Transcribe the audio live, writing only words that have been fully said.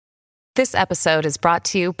This episode is brought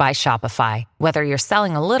to you by Shopify. Whether you're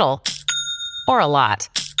selling a little or a lot,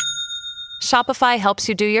 Shopify helps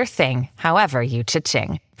you do your thing, however you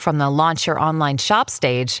cha-ching. From the launch your online shop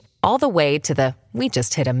stage, all the way to the we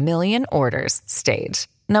just hit 1 million orders stage.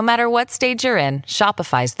 No matter what stage you're in,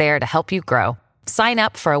 Shopify's there to help you grow. Sign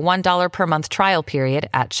up for a $1 per month trial period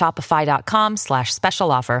at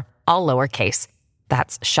shopify.com/special offer, all lowercase.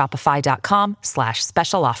 That's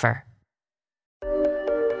shopify.com/special offer.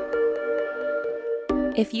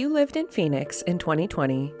 If you lived in Phoenix in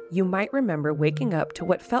 2020, you might remember waking up to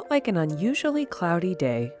what felt like an unusually cloudy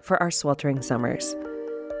day for our sweltering summers.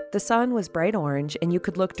 The sun was bright orange and you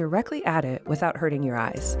could look directly at it without hurting your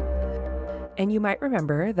eyes. And you might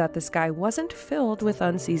remember that the sky wasn't filled with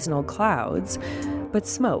unseasonal clouds, but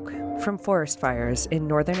smoke from forest fires in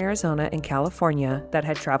northern Arizona and California that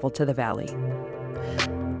had traveled to the valley.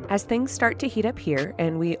 As things start to heat up here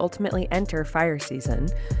and we ultimately enter fire season,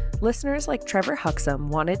 listeners like Trevor Huxham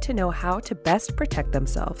wanted to know how to best protect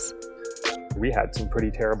themselves. We had some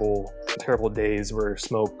pretty terrible days where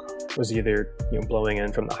smoke was either blowing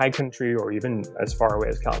in from the high country or even as far away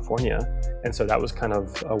as California. And so that was kind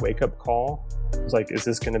of a wake-up call. It was like, is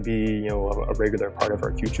this going to be a regular part of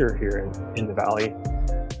our future here in the valley?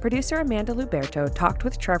 Producer Amanda Luberto talked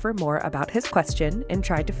with Trevor more about his question and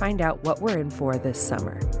tried to find out what we're in for this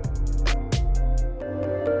summer.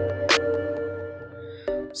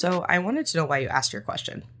 So I wanted to know why you asked your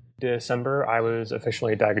question. December, I was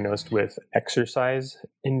officially diagnosed with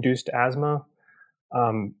exercise-induced asthma.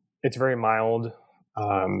 It's very mild,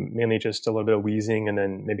 mainly just a little bit of wheezing and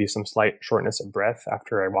then maybe some slight shortness of breath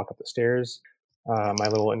after I walk up the stairs. My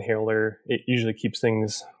little inhaler, it usually keeps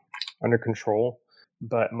things under control.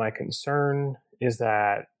 But my concern is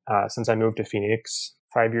that since I moved to Phoenix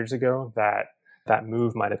 5 years ago, that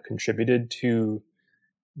move might have contributed to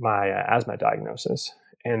my asthma diagnosis.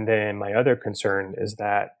 And then my other concern is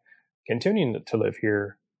that continuing to live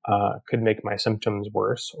here could make my symptoms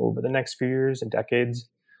worse over the next few years and decades,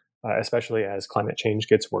 especially as climate change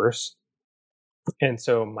gets worse. And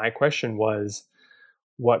so my question was,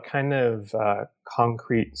 what kind of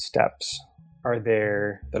concrete steps are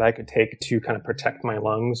there that I could take to kind of protect my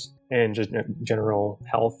lungs and just general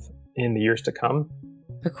health in the years to come?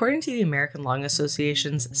 According to the American Lung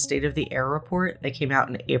Association's State of the Air report that came out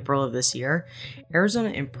in April of this year, Arizona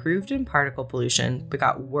improved in particle pollution but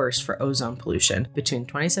got worse for ozone pollution between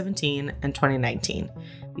 2017 and 2019.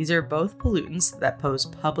 These are both pollutants that pose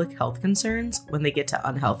public health concerns when they get to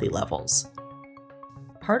unhealthy levels.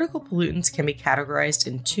 Particle pollutants can be categorized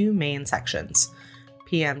in two main sections: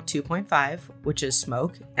 PM 2.5, which is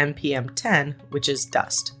smoke, and PM 10, which is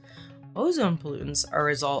dust. Ozone pollutants are a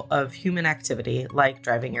result of human activity like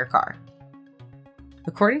driving your car.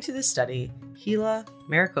 According to this study, Gila,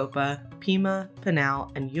 Maricopa, Pima,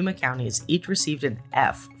 Pinal, and Yuma counties each received an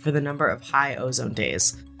F for the number of high ozone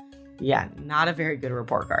days. Yeah, not a very good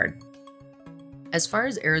report card. As far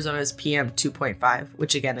as Arizona's PM 2.5,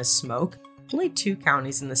 which again is smoke, only 2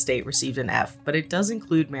 counties in the state received an F, but it does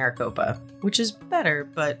include Maricopa, which is better,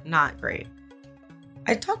 but not great.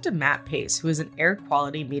 I talked to Matt Pace, who is an air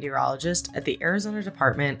quality meteorologist at the Arizona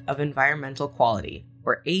Department of Environmental Quality,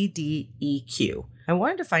 or ADEQ. I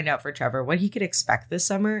wanted to find out for Trevor what he could expect this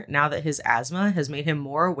summer now that his asthma has made him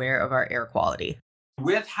more aware of our air quality.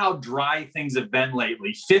 With how dry things have been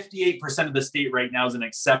lately, 58% of the state right now is an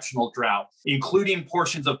exceptional drought, including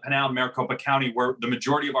portions of Pinal and Maricopa County where the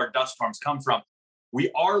majority of our dust storms come from. We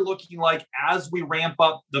are looking like as we ramp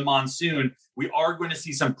up the monsoon, we are going to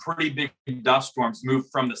see some pretty big dust storms move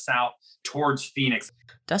from the south towards Phoenix.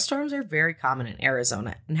 Dust storms are very common in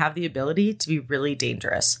Arizona and have the ability to be really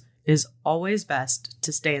dangerous. It is always best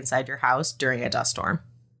to stay inside your house during a dust storm.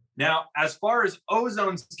 Now, as far as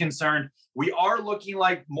ozone is concerned, we are looking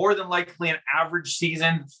like more than likely an average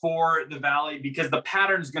season for the valley because the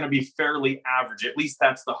pattern is going to be fairly average. At least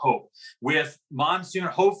that's the hope. With monsoon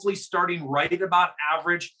hopefully starting right about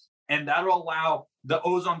average, and that'll allow the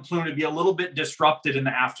ozone plume to be a little bit disrupted in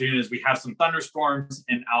the afternoon as we have some thunderstorms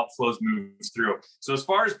and outflows move through. So as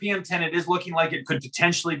far as PM10, it is looking like it could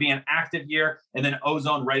potentially be an active year, and then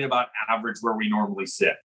ozone right about average where we normally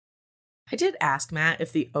sit. I did ask Matt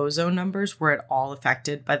if the ozone numbers were at all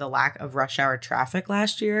affected by the lack of rush hour traffic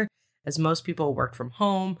last year, as most people worked from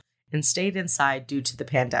home and stayed inside due to the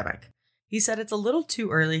pandemic. He said it's a little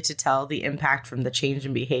too early to tell the impact from the change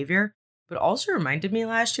in behavior, but also reminded me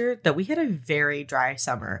last year that we had a very dry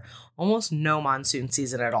summer, almost no monsoon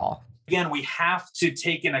season at all. Again, we have to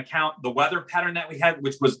take into account the weather pattern that we had,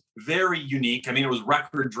 which was very unique. I mean, it was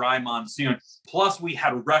record dry monsoon. Plus, we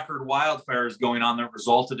had record wildfires going on that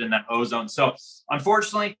resulted in that ozone. So,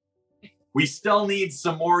 unfortunately, We still need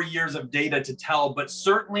some more years of data to tell, but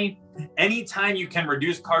certainly anytime you can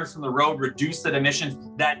reduce cars from the road, reduce the emissions,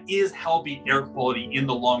 that is helping air quality in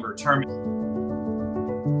the longer term.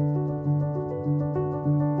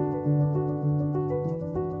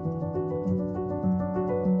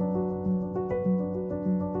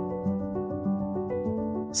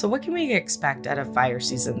 So what can we expect out of fire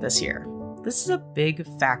season this year? This is a big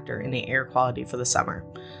factor in the air quality for the summer.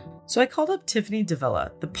 So I called up Tiffany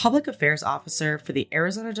Davila, the Public Affairs Officer for the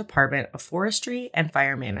Arizona Department of Forestry and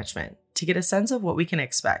Fire Management, to get a sense of what we can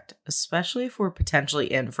expect, especially if we're potentially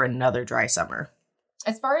in for another dry summer.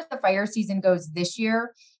 As far as the fire season goes this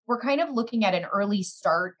year, we're kind of looking at an early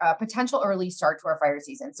start, potential early start to our fire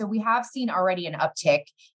season. So we have seen already an uptick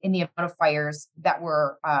in the amount of fires that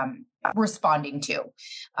we're responding to.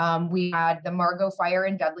 We had the Margot fire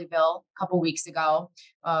in Dudleyville a couple weeks ago.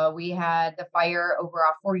 We had the fire over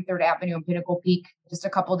off 43rd Avenue in Pinnacle Peak just a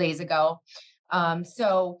couple days ago.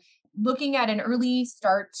 So looking at an early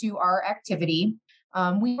start to our activity,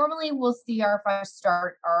 we normally will see our fire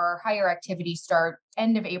start, our higher activity start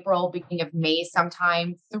end of April, beginning of May,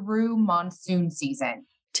 sometime through monsoon season.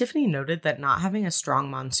 Tiffany noted that not having a strong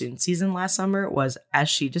monsoon season last summer was, as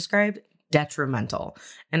she described, detrimental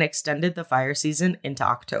and extended the fire season into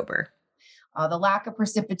October. The lack of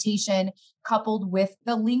precipitation coupled with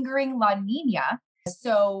the lingering La Nina.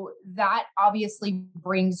 So that obviously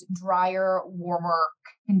brings drier, warmer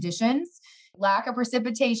conditions, lack of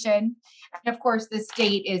precipitation. And of course, the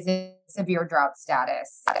state is in severe drought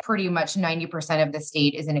status. Pretty much 90% of the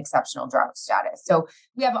state is in exceptional drought status. So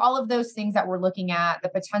we have all of those things that we're looking at, the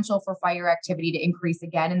potential for fire activity to increase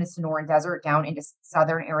again in the Sonoran Desert down into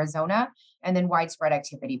southern Arizona, and then widespread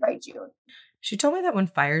activity by June. She told me that when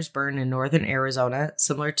fires burn in northern Arizona,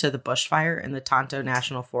 similar to the bushfire in the Tonto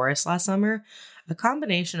National Forest last summer, a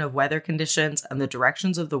combination of weather conditions and the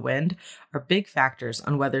directions of the wind are big factors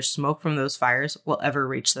on whether smoke from those fires will ever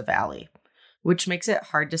reach the valley, which makes it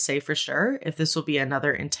hard to say for sure if this will be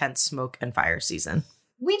another intense smoke and fire season.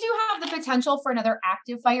 We do have the potential for another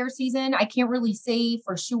active fire season. I can't really say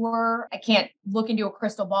for sure. I can't look into a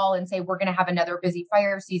crystal ball and say we're going to have another busy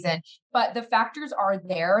fire season, but the factors are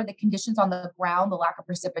there. The conditions on the ground, the lack of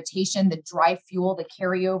precipitation, the dry fuel, the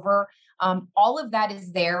carryover, all of that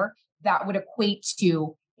is there that would equate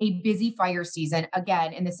to a busy fire season,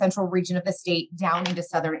 again, in the central region of the state down into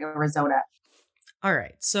southern Arizona. All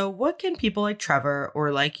right, so what can people like Trevor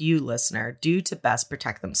or like you, listener, do to best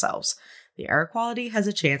protect themselves? The air quality has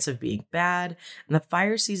a chance of being bad, and the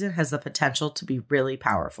fire season has the potential to be really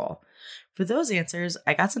powerful. For those answers,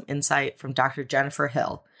 I got some insight from Dr. Jennifer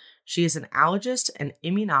Hill. She is an allergist and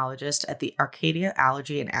immunologist at the Arcadia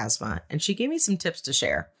Allergy and Asthma, and she gave me some tips to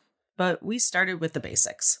share. But we started with the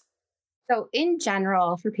basics. So in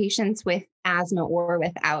general, for patients with asthma or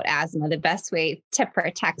without asthma, the best way to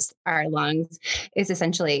protect our lungs is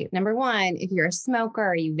essentially, number one, if you're a smoker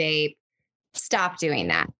or you vape, stop doing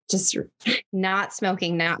that. Just not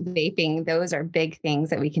smoking, not vaping. Those are big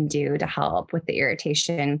things that we can do to help with the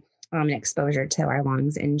irritation and exposure to our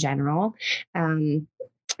lungs in general.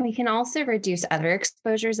 We can also reduce other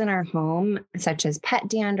exposures in our home, such as pet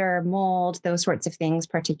dander, mold, those sorts of things,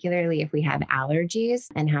 particularly if we have allergies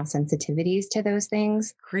and have sensitivities to those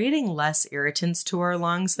things. Creating less irritants to our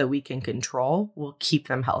lungs that we can control will keep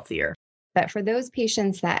them healthier. But for those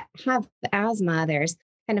patients that have asthma, there's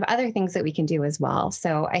kind of other things that we can do as well.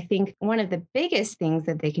 So I think one of the biggest things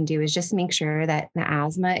that they can do is just make sure that the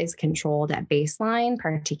asthma is controlled at baseline,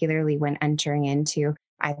 particularly when entering into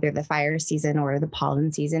either the fire season or the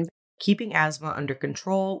pollen season. Keeping asthma under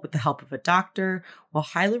control with the help of a doctor will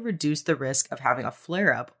highly reduce the risk of having a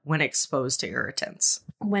flare-up when exposed to irritants.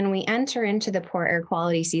 When we enter into the poor air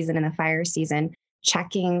quality season and the fire season,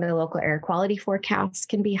 checking the local air quality forecasts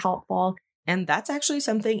can be helpful. And that's actually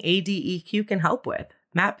something ADEQ can help with.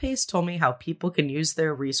 Matt Pace told me how people can use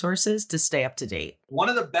their resources to stay up to date. One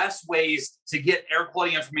of the best ways to get air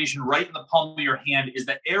quality information right in the palm of your hand is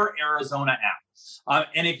the Air Arizona app.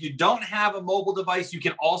 And if you don't have a mobile device, you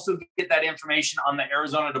can also get that information on the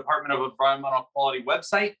Arizona Department of Environmental Quality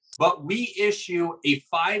website. But we issue a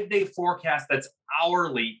 5-day forecast that's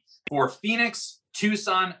hourly for Phoenix,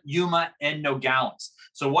 Tucson, Yuma, and Nogales.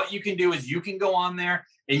 So what you can do is you can go on there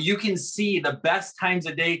and you can see the best times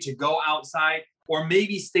of day to go outside or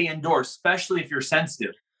maybe stay indoors, especially if you're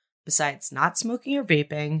sensitive. Besides not smoking or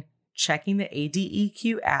vaping, checking the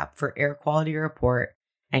ADEQ app for air quality report,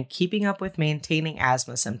 and keeping up with maintaining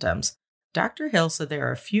asthma symptoms, Dr. Hill said there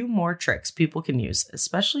are a few more tricks people can use,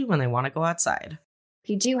 especially when they want to go outside. If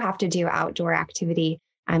you do have to do outdoor activity,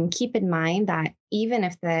 Keep in mind that even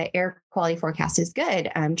if the air quality forecast is good,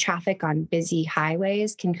 traffic on busy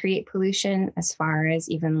highways can create pollution as far as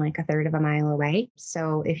even like a third of a mile away.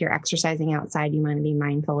 So if you're exercising outside, you want to be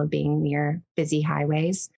mindful of being near busy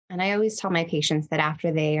highways. And I always tell my patients that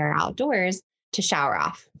after they are outdoors to shower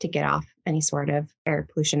off, to get off any sort of air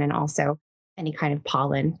pollution and also any kind of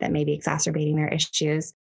pollen that may be exacerbating their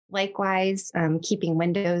issues. Likewise, keeping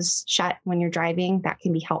windows shut when you're driving, that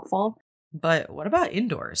can be helpful. But what about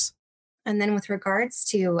indoors? And then with regards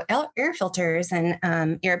to air filters and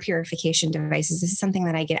air purification devices, this is something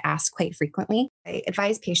that I get asked quite frequently. I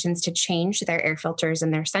advise patients to change their air filters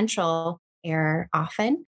and their central air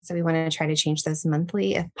often. So we want to try to change those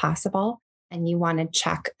monthly if possible. And you want to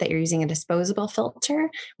check that you're using a disposable filter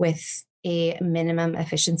with a minimum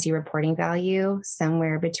efficiency reporting value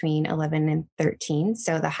somewhere between 11 and 13.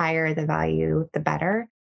 So the higher the value, the better.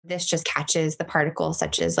 This just catches the particles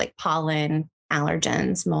such as like pollen,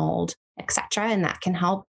 allergens, mold, etc. And that can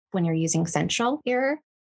help when you're using central air.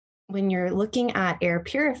 When you're looking at air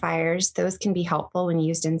purifiers, those can be helpful when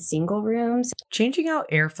used in single rooms. Changing out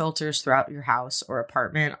air filters throughout your house or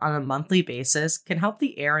apartment on a monthly basis can help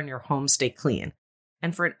the air in your home stay clean.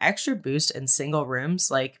 And for an extra boost in single rooms,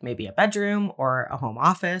 like maybe a bedroom or a home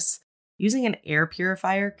office, using an air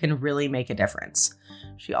purifier can really make a difference.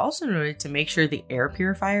 She also noted to make sure the air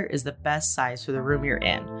purifier is the best size for the room you're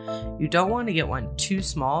in. You don't want to get one too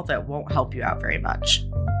small that won't help you out very much.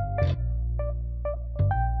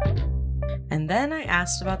 And then I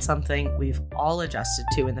asked about something we've all adjusted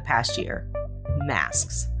to in the past year: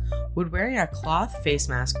 masks. Would wearing a cloth face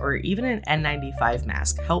mask or even an N95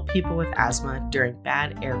 mask help people with asthma during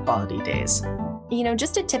bad air quality days? You know,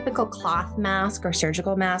 just a typical cloth mask or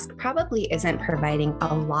surgical mask probably isn't providing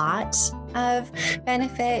a lot of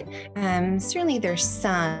benefit. Certainly there's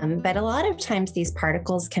some, but a lot of times these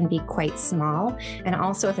particles can be quite small. And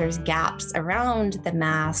also if there's gaps around the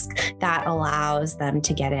mask, that allows them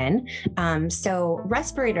to get in. So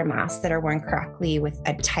respirator masks that are worn correctly with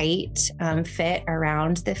a tight fit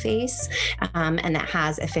around the face and that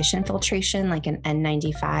has efficient filtration like an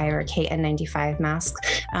N95 or KN95 mask,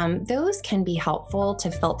 those can be helpful to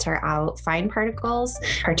filter out fine particles,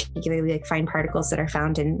 particularly like fine particles that are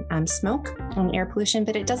found in smoke and air pollution,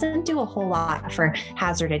 but it doesn't do a whole lot for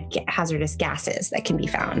hazardous gases that can be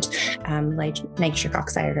found, like nitric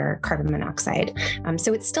oxide or carbon monoxide.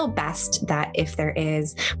 So it's still best that if there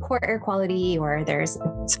is poor air quality or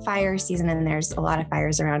it's fire season and there's a lot of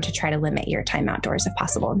fires around, to try to limit your time outdoors if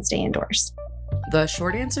possible and stay indoors. The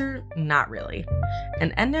short answer, not really.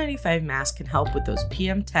 An N95 mask can help with those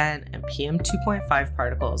PM10 and PM2.5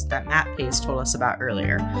 particles that Matt Pace told us about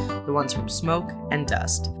earlier, the ones from smoke and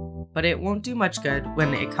dust. But it won't do much good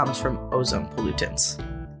when it comes from ozone pollutants.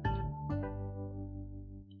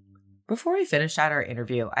 Before we finished out our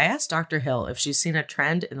interview, I asked Dr. Hill if she's seen a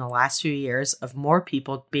trend in the last few years of more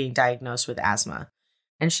people being diagnosed with asthma.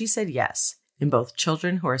 And she said yes, in both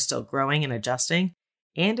children who are still growing and adjusting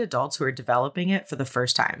and adults who are developing it for the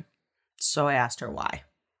first time. So I asked her why.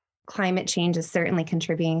 Climate change is certainly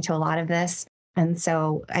contributing to a lot of this. And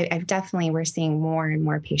so we're seeing more and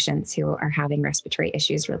more patients who are having respiratory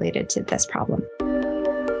issues related to this problem.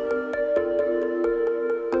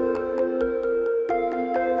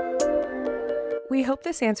 We hope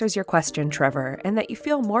this answers your question, Trevor, and that you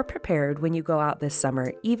feel more prepared when you go out this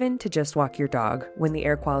summer, even to just walk your dog when the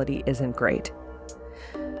air quality isn't great.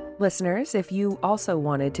 Listeners, if you also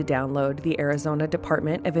wanted to download the Arizona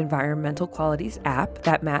Department of Environmental Quality's app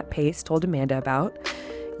that Matt Pace told Amanda about,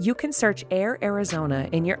 you can search Air Arizona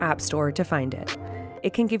in your app store to find it.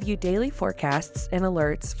 It can give you daily forecasts and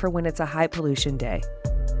alerts for when it's a high pollution day.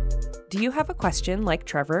 Do you have a question like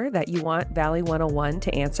Trevor that you want Valley 101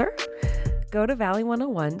 to answer? Go to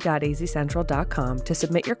valley101.azcentral.com to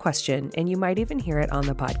submit your question, and you might even hear it on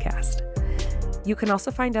the podcast. You can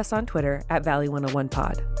also find us on Twitter at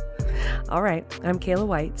Valley101pod. All right, I'm Kayla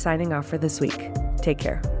White signing off for this week. Take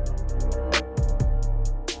care.